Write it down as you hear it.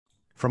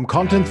From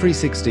Content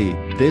 360,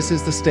 this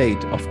is the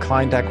state of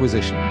client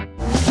acquisition.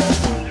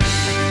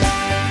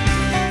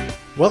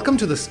 Welcome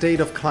to the state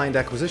of client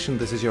acquisition.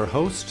 This is your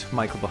host,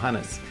 Michael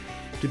Bohannes.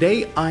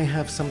 Today, I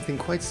have something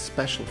quite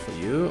special for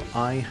you.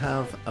 I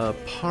have a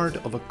part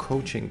of a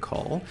coaching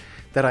call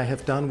that I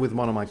have done with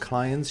one of my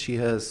clients. She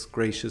has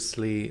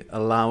graciously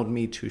allowed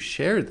me to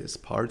share this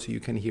part so you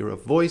can hear a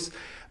voice,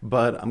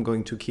 but I'm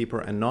going to keep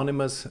her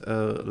anonymous.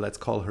 Let's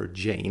call her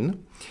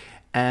Jane.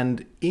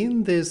 And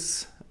in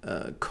this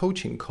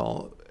coaching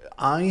call,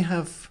 I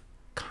have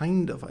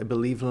I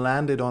believe,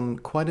 landed on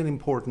quite an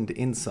important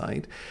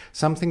insight,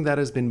 something that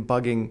has been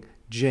bugging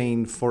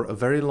Jane for a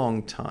very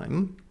long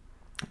time.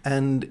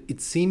 And it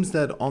seems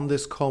that on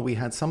this call, we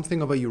had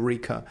something of a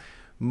eureka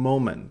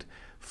moment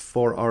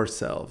for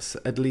ourselves.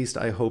 At least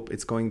I hope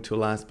it's going to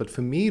last. But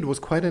for me, it was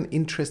quite an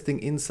interesting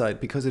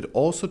insight because it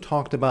also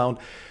talked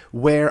about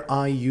where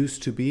I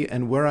used to be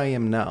and where I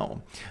am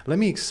now. Let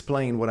me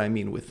explain what I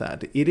mean with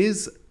that. It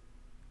is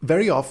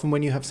very often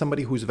when you have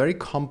somebody who's very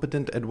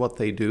competent at what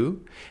they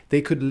do,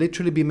 they could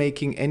literally be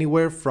making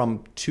anywhere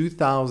from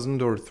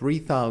 $2,000 or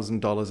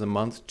 $3,000 a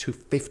month to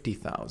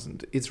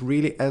 $50,000. It's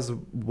really as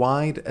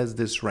wide as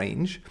this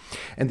range.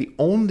 And the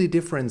only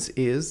difference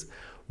is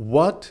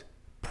what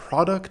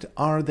product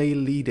are they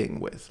leading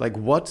with? Like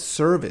what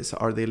service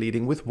are they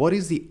leading with? What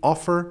is the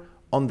offer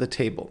on the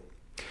table?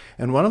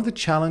 And one of the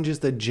challenges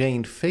that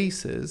Jane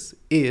faces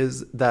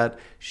is that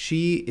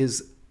she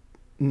is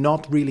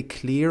not really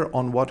clear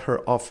on what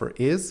her offer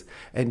is,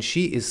 and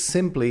she is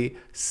simply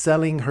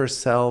selling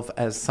herself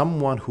as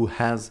someone who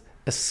has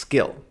a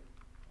skill.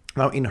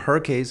 Now, in her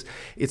case,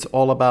 it's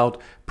all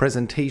about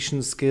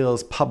presentation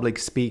skills, public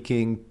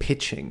speaking,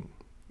 pitching.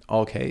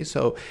 Okay,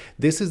 so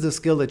this is the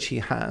skill that she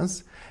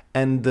has.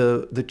 And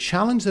the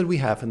challenge that we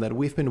have and that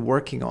we've been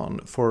working on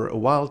for a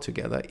while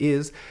together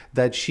is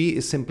that she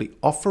is simply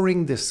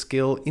offering this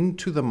skill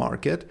into the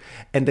market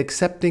and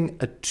accepting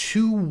a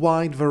too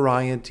wide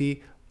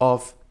variety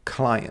of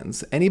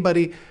clients.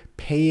 Anybody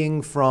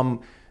paying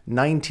from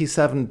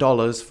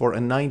 $97 for a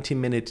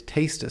 90-minute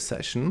taster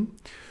session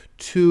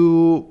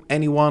to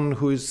anyone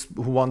who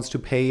wants to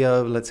pay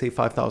a, let's say,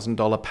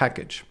 $5,000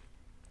 package.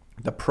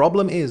 The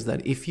problem is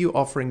that if you're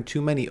offering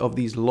too many of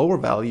these lower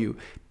value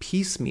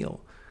piecemeal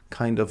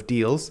kind of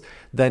deals,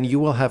 then you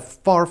will have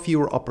far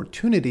fewer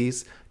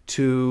opportunities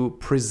to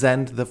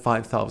present the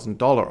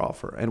 $5,000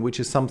 offer, and which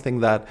is something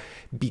that,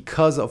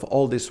 because of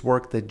all this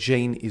work that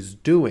Jane is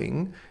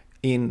doing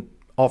in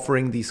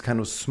offering these kind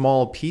of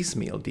small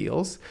piecemeal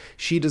deals,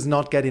 she does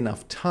not get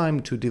enough time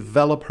to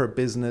develop her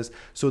business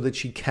so that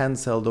she can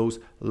sell those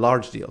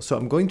large deals. So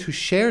I'm going to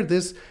share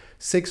this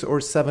 6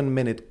 or 7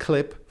 minute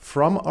clip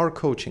from our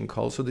coaching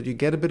call so that you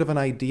get a bit of an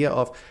idea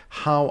of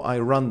how I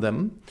run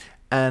them.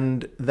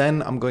 And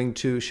then I'm going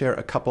to share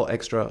a couple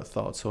extra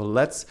thoughts. So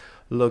let's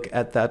look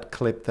at that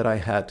clip that I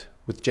had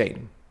with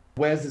Jane.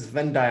 Where's this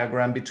Venn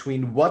diagram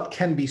between what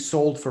can be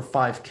sold for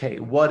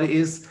 5K? What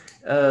is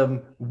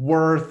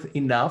worth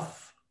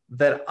enough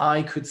that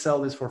I could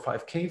sell this for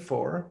 5K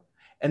for?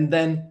 And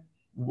then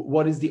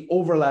what is the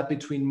overlap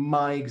between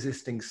my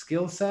existing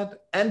skill set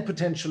and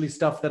potentially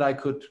stuff that I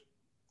could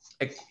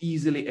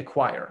easily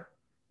acquire,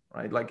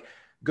 right? Like,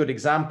 good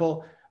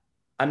example,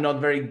 I'm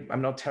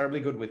not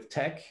terribly good with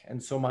tech.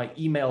 And so my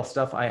email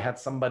stuff, I had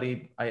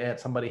somebody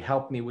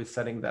help me with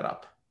setting that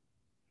up.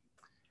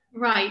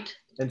 Right.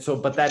 And so,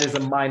 but that is a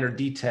minor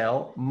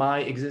detail.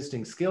 My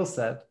existing skill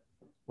set,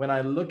 when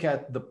I look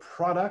at the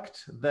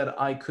product that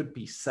I could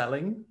be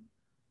selling,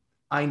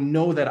 I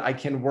know that I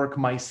can work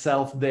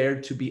myself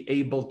there to be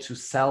able to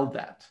sell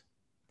that.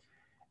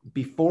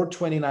 Before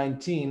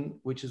 2019,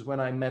 which is when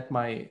I met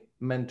my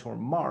mentor,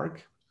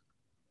 Mark,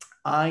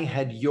 I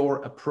had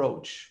your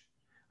approach.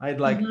 I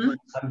had I'm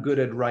good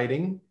at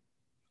writing.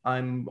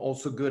 I'm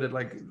also good at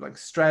like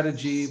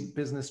strategy,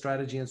 business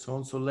strategy, and so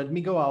on. So let me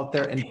go out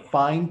there and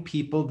find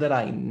people that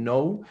I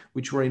know,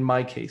 which were in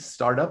my case,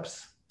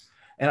 startups.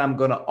 And I'm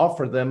going to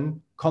offer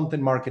them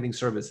content marketing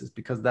services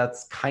because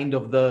that's kind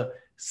of the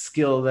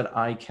skill that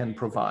I can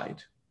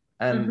provide.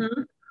 And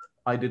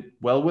I did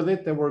well with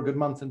it. There were good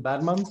months and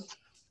bad months.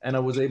 And I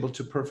was able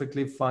to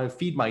perfectly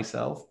feed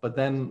myself. But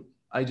then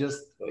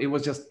it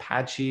was just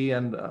patchy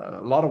and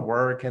a lot of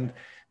work and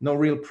no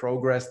real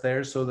progress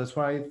there. So that's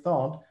why I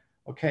thought,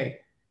 okay,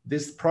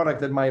 this product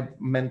that my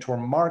mentor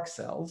Mark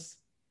sells,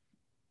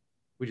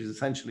 which is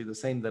essentially the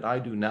same that I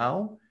do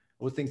now,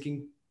 I was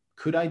thinking,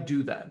 could I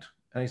do that?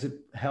 And I said,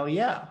 hell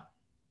yeah,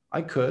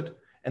 I could.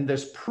 And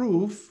there's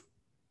proof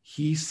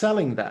he's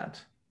selling that,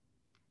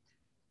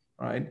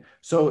 right?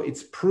 So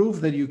it's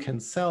proof that you can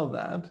sell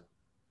that.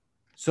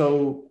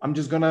 So I'm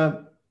just going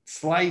to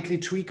slightly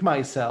tweak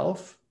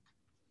myself.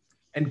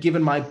 And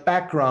given my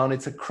background,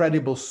 it's a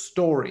credible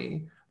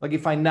story. Like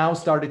if I now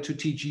started to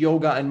teach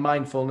yoga and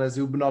mindfulness,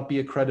 it would not be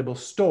a credible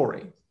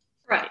story.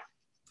 Right.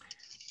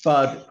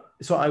 But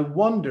so I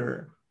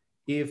wonder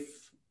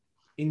if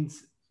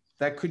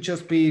that could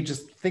just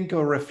think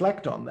or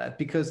reflect on that,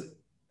 because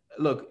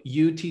look,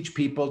 you teach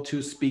people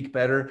to speak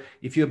better.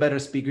 If you're a better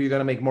speaker, you're going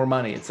to make more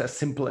money. It's as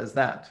simple as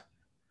that.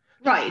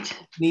 Right.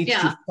 Needs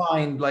Yeah. to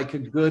find like a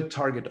good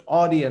target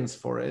audience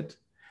for it,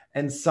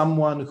 and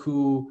someone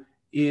who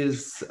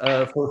is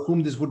for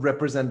whom this would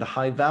represent a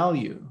high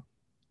value.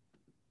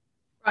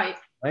 Right.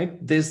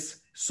 Right?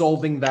 This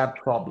solving that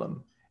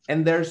problem.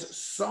 And there's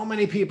so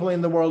many people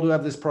in the world who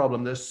have this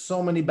problem. There's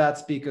so many bad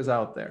speakers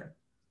out there.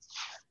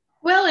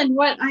 Well, and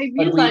what I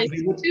realized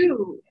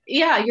too,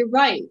 yeah, you're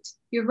right.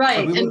 You're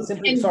right. We would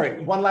simply,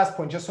 sorry, one last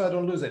point, just so I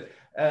don't lose it.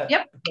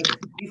 Yep.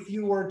 If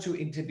you were to,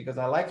 because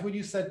I liked what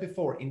you said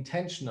before,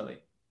 intentionally.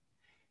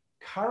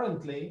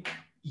 Currently,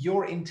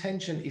 your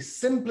intention is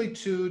simply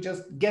to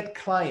just get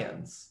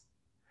clients,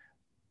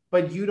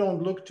 but you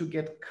don't look to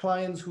get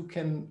clients who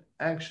can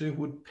actually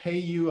would pay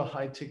you a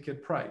high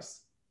ticket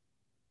price,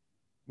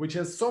 which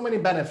has so many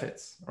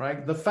benefits,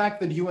 right? The fact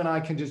that you and I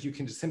can just, you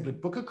can just simply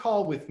book a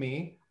call with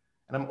me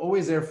and I'm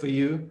always there for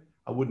you.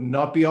 I would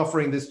not be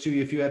offering this to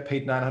you if you had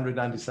paid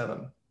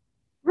 $997.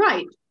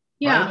 Right.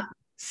 Yeah. Right?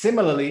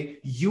 Similarly,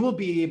 you will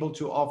be able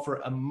to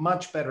offer a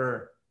much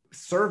better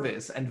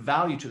service and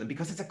value to them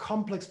because it's a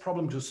complex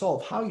problem to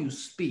solve. How you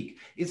speak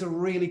is a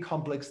really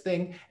complex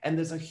thing, and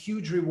there's a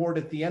huge reward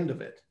at the end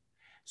of it.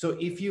 So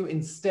if you,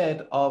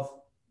 instead of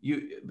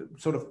you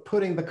sort of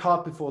putting the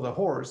cart before the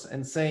horse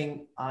and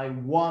saying, I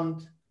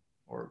want,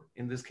 or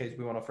in this case,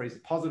 we want to phrase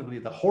it positively,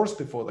 the horse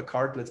before the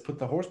cart, let's put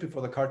the horse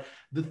before the cart.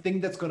 The thing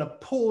that's going to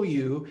pull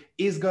you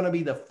is going to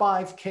be the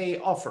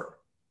 5K offer.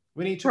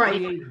 We need to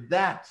create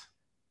that.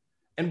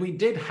 And we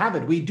did have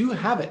it. We do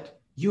have it.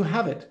 You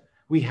have it.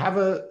 We have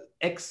a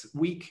X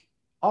week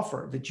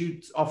offer that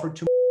you offered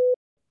to.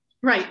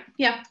 Right.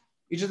 Yeah.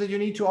 It's just that you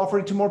need to offer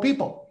it to more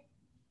people.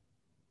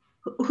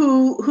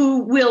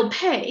 Who will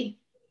pay.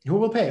 Who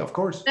will pay, of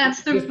course.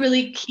 That's the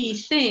really key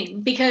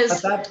thing,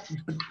 because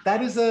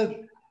that is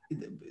a,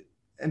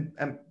 and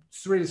I'm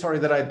really sorry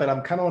but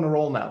I'm kind of on a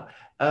roll now.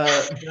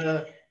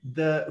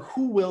 The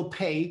who will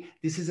pay,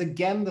 this is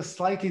again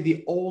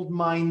the old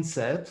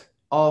mindset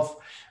of,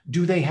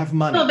 do they have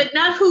money? No, but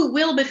not who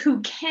will, but who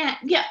can.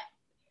 Yeah.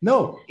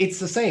 No, it's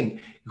the same.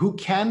 Who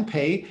can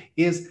pay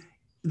is,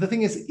 the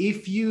thing is,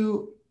 if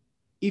you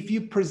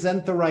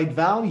present the right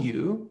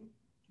value,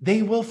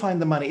 they will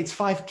find the money. It's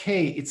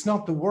 5K. It's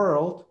not the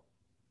world.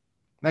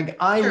 Like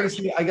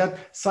recently, I got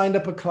signed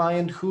up a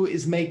client who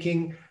is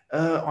making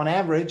on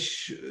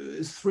average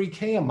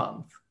 3K a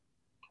month.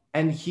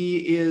 And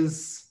he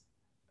is,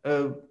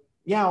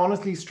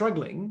 honestly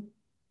struggling.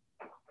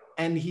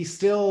 And he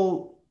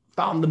still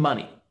found the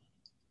money,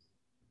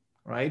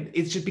 right?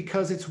 It's just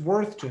because it's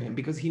worth to him,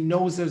 because he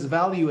knows there's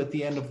value at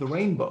the end of the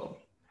rainbow.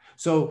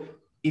 So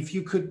if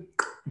you could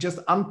just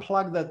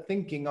unplug that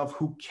thinking of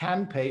who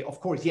can pay,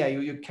 of course,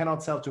 you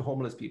cannot sell to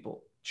homeless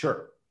people.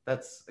 Sure,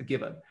 that's a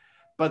given.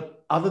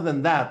 But other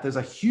than that, there's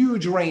a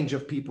huge range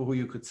of people who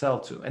you could sell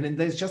to. And then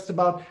there's just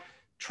about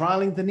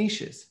trialing the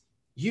niches.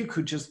 You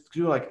could just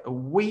do like a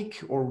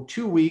week or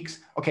 2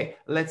 weeks. Okay,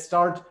 let's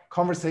start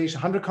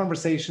 100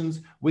 conversations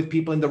with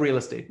people in the real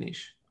estate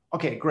niche.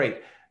 Okay,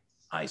 great.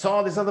 I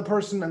saw this other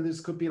person, and this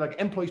could be like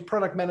employees,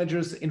 product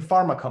managers in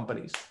pharma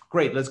companies.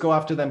 Great, let's go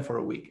after them for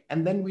a week.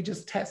 And then we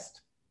just test.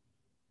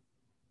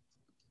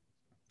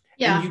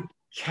 Yeah. And you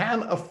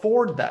can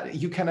afford that.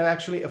 You can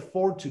actually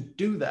afford to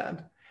do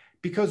that,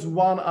 because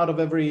one out of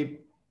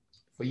every,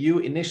 for you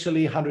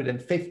initially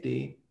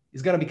 150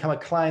 is going to become a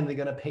client. They're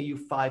going to pay you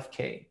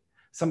 5K.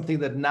 Something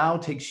that now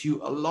takes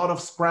you a lot of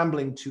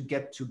scrambling to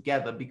get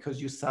together,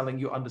 because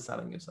you're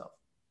underselling yourself.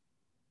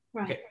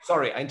 Right. Okay,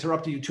 sorry, I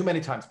interrupted you too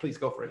many times. Please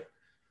go for it.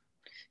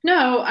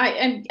 No,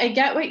 I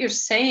get what you're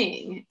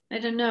saying. I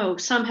don't know.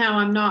 Somehow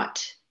I'm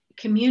not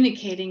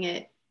communicating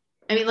it.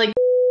 I mean, like,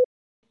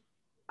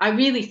 I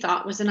really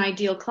thought was an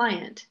ideal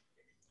client,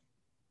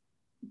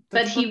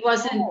 but he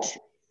wasn't. Normal.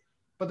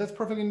 But that's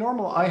perfectly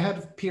normal. I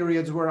had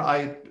periods where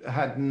I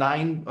had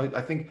 9.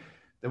 I think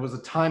there was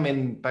a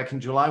time back in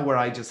July where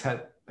I just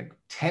had like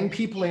 10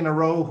 people in a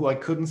row who I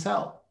couldn't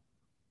sell.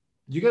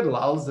 You get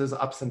lulls, there's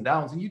ups and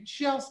downs, and you're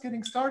just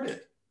getting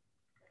started.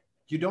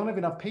 You don't have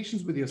enough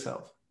patience with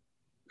yourself.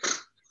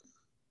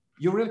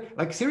 You really,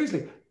 like,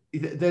 seriously,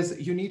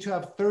 you need to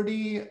have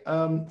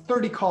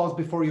 30 calls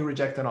before you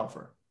reject an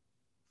offer.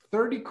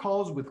 30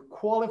 calls with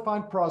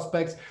qualified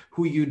prospects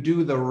who you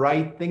do the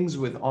right things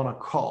with on a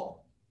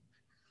call,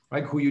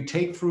 right? Who you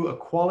take through a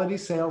quality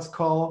sales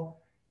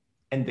call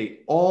and they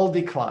all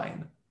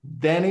decline.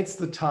 Then it's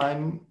the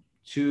time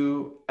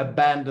to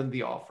abandon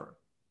the offer.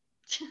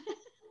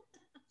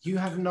 You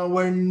have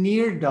nowhere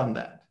near done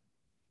that.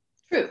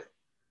 True.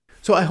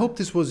 So I hope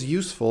this was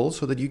useful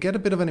so that you get a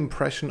bit of an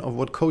impression of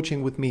what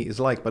coaching with me is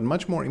like. But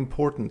much more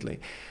importantly,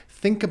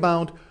 think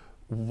about,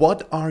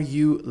 what are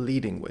you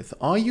leading with?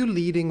 Are you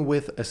leading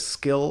with a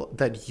skill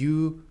that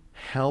you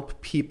help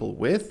people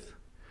with?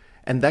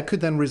 And that could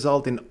then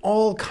result in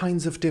all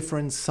kinds of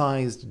different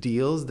sized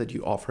deals that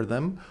you offer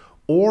them.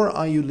 Or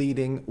are you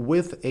leading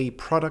with a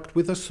product,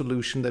 with a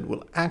solution that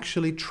will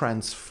actually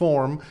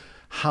transform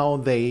how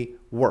they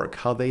work,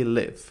 how they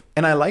live?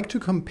 And I like to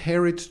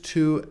compare it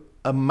to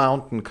a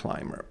mountain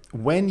climber.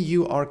 When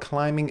you are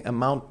climbing a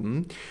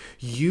mountain,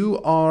 you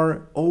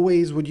are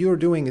always, what you're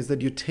doing is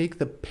that you take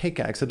the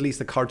pickaxe, at least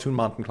the cartoon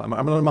mountain climber.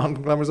 I'm not a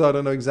mountain climber, so I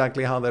don't know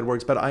exactly how that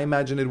works, but I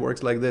imagine it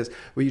works like this,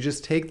 where you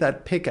just take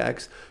that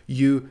pickaxe,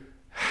 you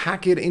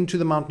hack it into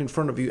the mountain in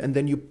front of you, and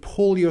then you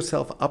pull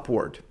yourself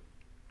upward.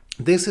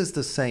 This is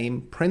the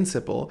same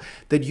principle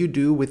that you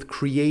do with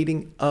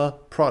creating a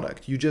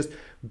product. You just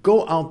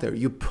go out there,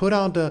 you put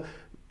out an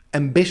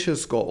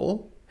ambitious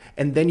goal,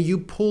 and then you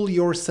pull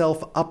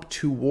yourself up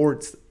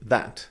towards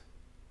that.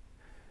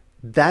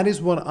 That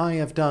is what I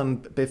have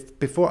done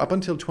before. Up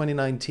until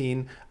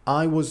 2019,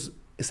 I was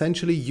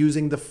essentially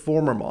using the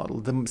former model,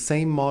 the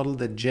same model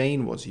that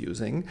Jane was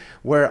using,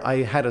 where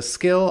I had a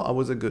skill, I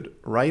was a good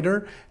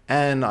writer,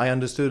 and I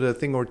understood a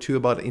thing or two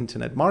about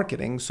internet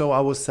marketing. So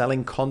I was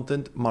selling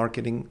content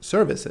marketing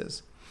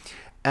services.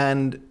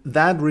 And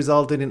that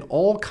resulted in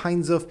all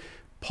kinds of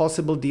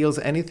possible deals,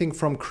 anything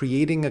from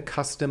creating a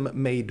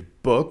custom-made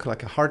book,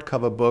 like a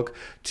hardcover book,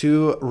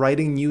 to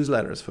writing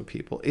newsletters for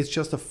people. It's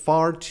just a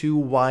far too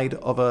wide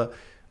of a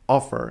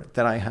offer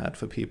that I had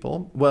for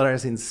people.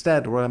 Whereas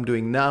instead, what I'm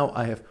doing now,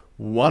 I have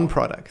one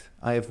product.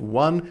 I have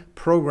one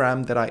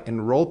program that I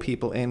enroll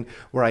people in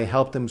where I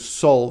help them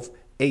solve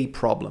a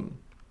problem.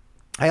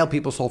 I help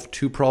people solve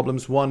two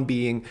problems, one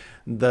being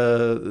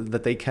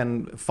that they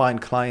can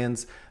find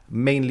clients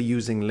mainly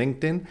using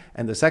LinkedIn.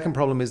 And the second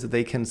problem is that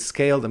they can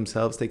scale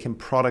themselves, they can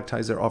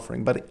productize their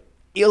offering. But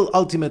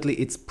ultimately,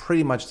 it's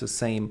pretty much the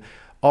same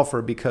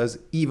offer, because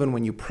even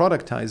when you're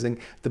productizing,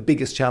 the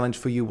biggest challenge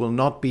for you will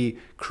not be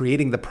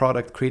creating the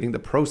product, creating the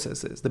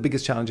processes. The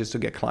biggest challenge is to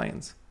get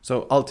clients.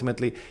 So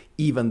ultimately,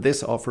 even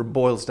this offer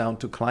boils down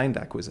to client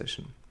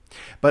acquisition.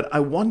 But I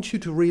want you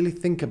to really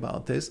think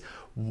about this.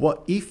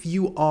 What if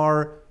you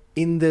are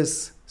in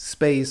this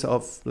space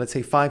of, let's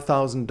say,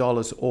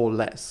 $5,000 or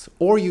less,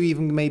 or you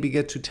even maybe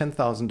get to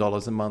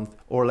 $10,000 a month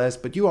or less,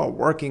 but you are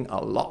working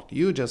a lot.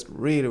 You just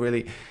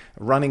really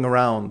running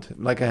around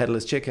like a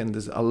headless chicken.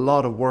 There's a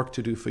lot of work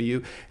to do for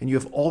you, and you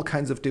have all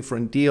kinds of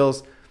different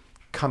deals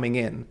coming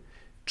in.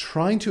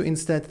 Trying to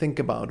instead think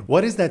about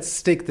what is that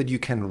stick that you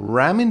can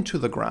ram into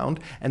the ground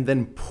and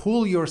then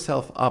pull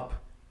yourself up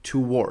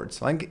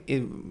towards. Like,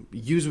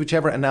 use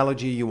whichever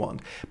analogy you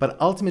want. But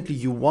ultimately,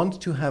 you want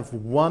to have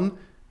one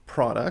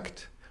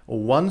product or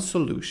one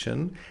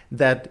solution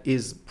that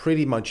is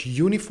pretty much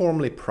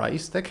uniformly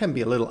priced. There can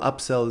be a little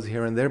upsells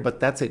here and there, but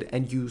that's it.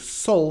 And you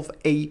solve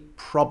a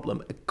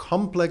problem, a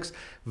complex,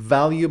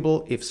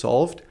 valuable, if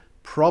solved,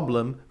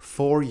 problem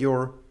for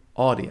your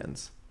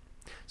audience.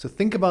 So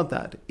think about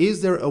that.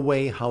 Is there a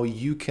way how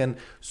you can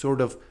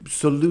sort of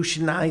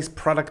solutionize,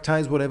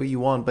 productize, whatever you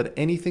want, but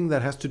anything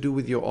that has to do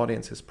with your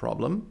audience's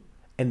problem,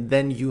 and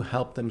then you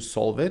help them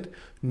solve it,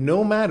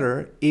 no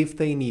matter if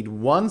they need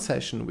one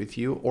session with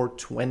you or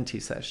 20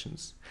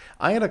 sessions.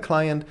 I had a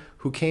client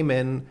who came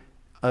in,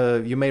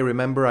 you may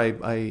remember I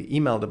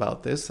emailed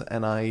about this,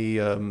 and I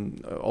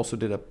also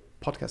did a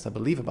podcast, I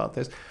believe, about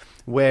this,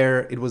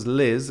 where it was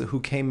Liz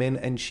who came in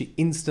and she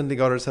instantly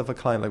got herself a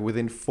client, like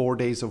within 4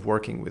 days of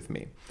working with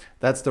me.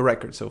 That's the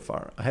record so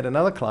far. I had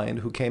another client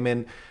who came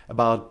in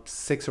about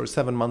 6 or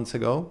 7 months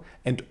ago,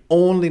 and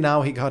only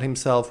now he got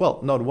himself, well,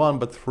 not one,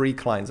 but 3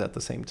 clients at the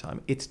same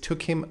time. It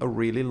took him a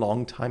really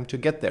long time to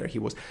get there. He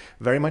was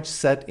very much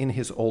set in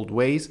his old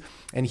ways,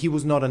 and he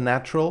was not a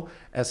natural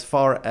as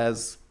far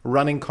as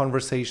running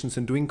conversations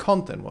and doing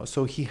content was.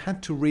 So he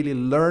had to really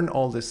learn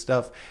all this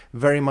stuff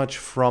very much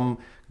from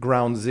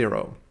ground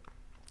zero.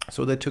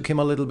 So that took him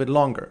a little bit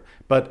longer.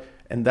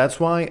 And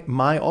that's why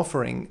my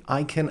offering,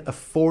 I can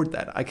afford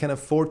that. I can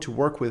afford to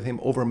work with him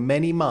over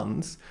many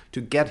months to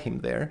get him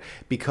there,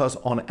 because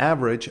on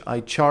average,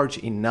 I charge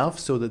enough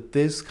so that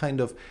this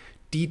kind of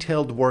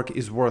detailed work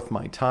is worth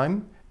my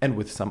time. And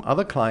with some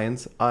other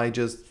clients, I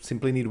just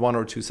simply need 1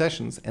 or 2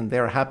 sessions, and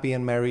they're happy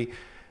and merrily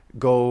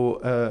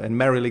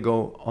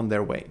go on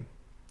their way.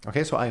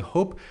 Okay, so I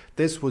hope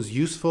this was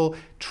useful.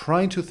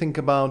 Trying to think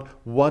about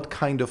what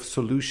kind of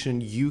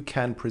solution you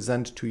can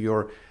present to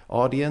your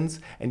audience,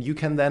 and you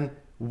can then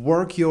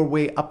work your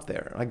way up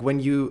there. Like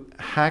when you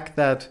hack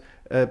that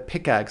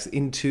pickaxe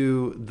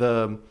into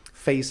the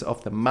face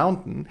of the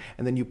mountain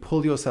and then you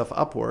pull yourself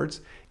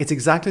upwards, it's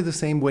exactly the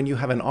same when you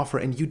have an offer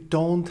and you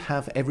don't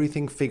have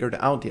everything figured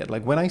out yet.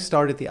 Like when I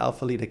started the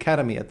Alpha Lead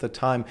Academy, at the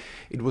time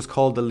it was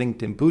called the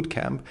LinkedIn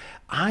Bootcamp,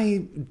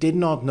 I did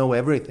not know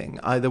everything.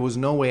 There was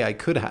no way I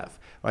could have.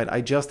 Right?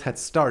 I just had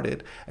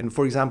started. And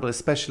for example,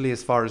 especially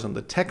as far as on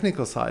the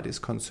technical side is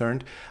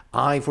concerned,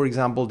 I, for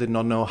example, did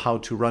not know how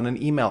to run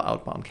an email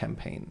outbound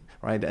campaign.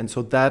 Right? And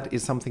so that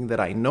is something that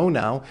I know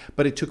now,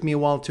 but it took me a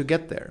while to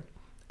get there.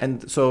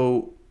 And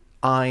so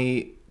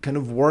I kind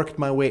of worked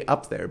my way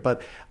up there,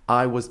 but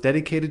I was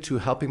dedicated to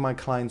helping my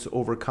clients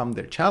overcome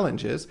their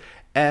challenges.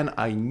 And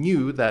I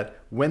knew that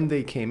when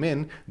they came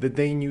in, that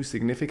they knew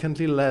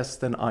significantly less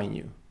than I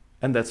knew.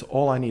 And that's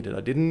all I needed.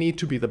 I didn't need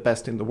to be the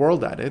best in the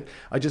world at it.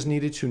 I just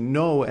needed to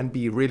know and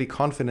be really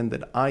confident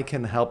that I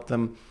can help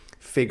them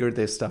figure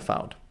this stuff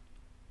out.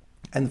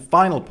 And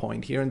final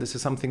point here, and this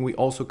is something we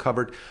also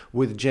covered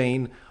with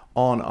Jane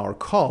on our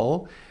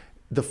call,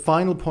 the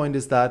final point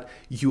is that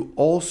you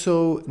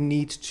also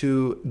need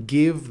to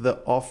give the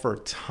offer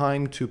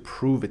time to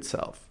prove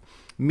itself.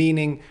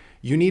 Meaning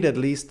you need at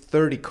least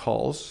 30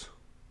 calls,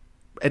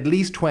 at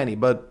least 20,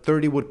 but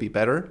 30 would be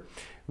better,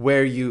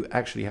 where you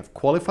actually have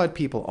qualified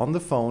people on the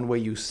phone, where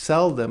you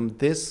sell them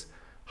this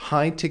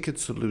high ticket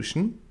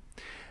solution.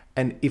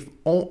 And if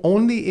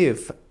only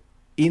if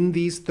in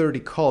these 30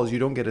 calls you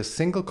don't get a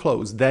single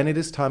close, then it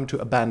is time to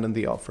abandon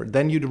the offer.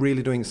 Then you're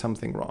really doing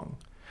something wrong.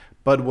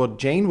 But what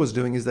Jane was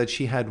doing is that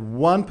she had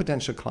one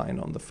potential client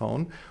on the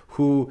phone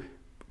who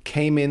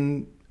came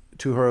in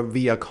to her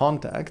via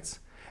contacts,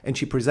 and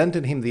she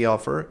presented him the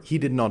offer. He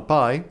did not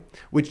buy,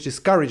 which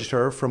discouraged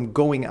her from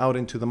going out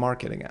into the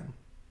market again.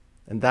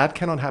 And that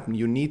cannot happen.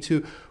 You need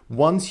to,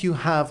 once you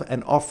have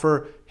an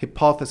offer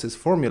hypothesis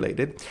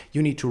formulated,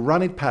 you need to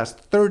run it past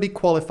 30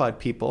 qualified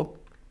people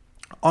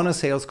on a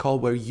sales call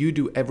where you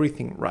do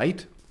everything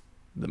right,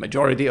 the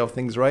majority of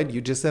things right.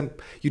 You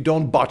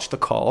don't botch the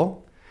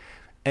call.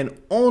 And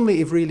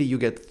only if really you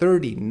get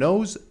 30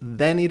 no's,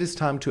 then it is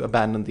time to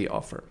abandon the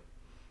offer.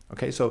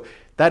 Okay, so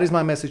that is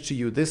my message to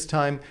you this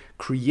time.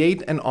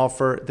 Create an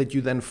offer that you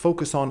then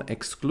focus on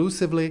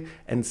exclusively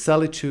and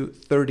sell it to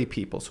 30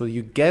 people. So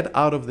you get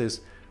out of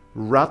this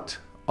rut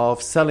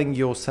of selling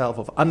yourself,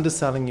 of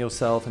underselling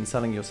yourself and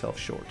selling yourself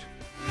short.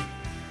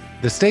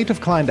 The State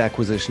of Client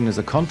Acquisition is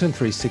a Content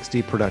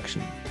 360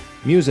 production.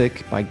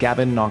 Music by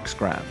Gavin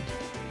Knox-Graham.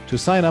 To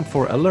sign up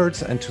for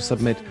alerts and to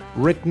submit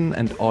written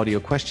and audio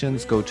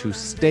questions, go to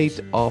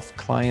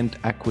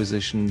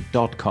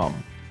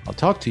stateofclientacquisition.com. I'll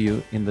talk to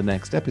you in the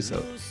next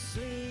episode.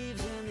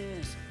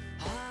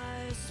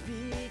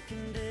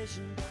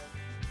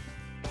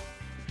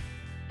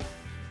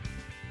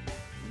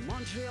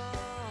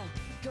 Montreal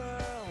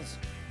girls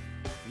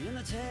in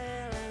the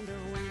tail end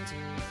of winter.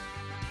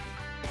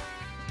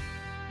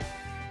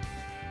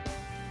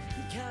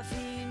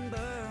 Caffeine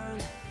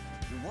burns,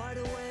 wide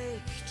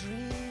awake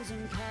dreams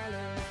in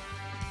color.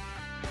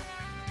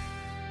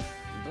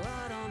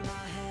 Blood on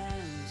my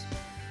hands,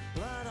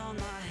 blood on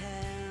my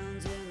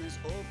hands in this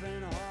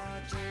open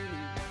heart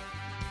journey.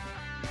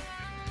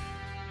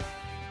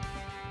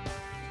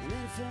 In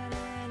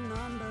infinite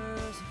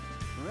numbers,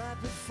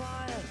 rapid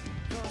fire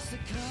across the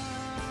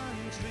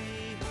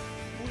country.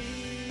 We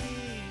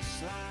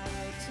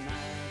slide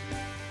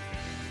tonight,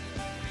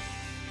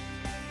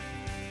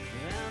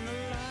 and the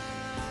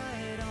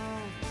light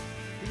on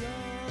the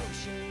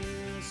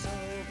ocean so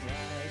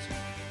bright.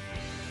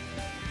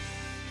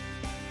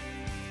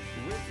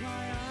 With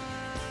my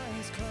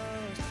eyes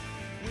closed,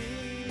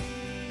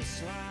 we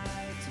slide.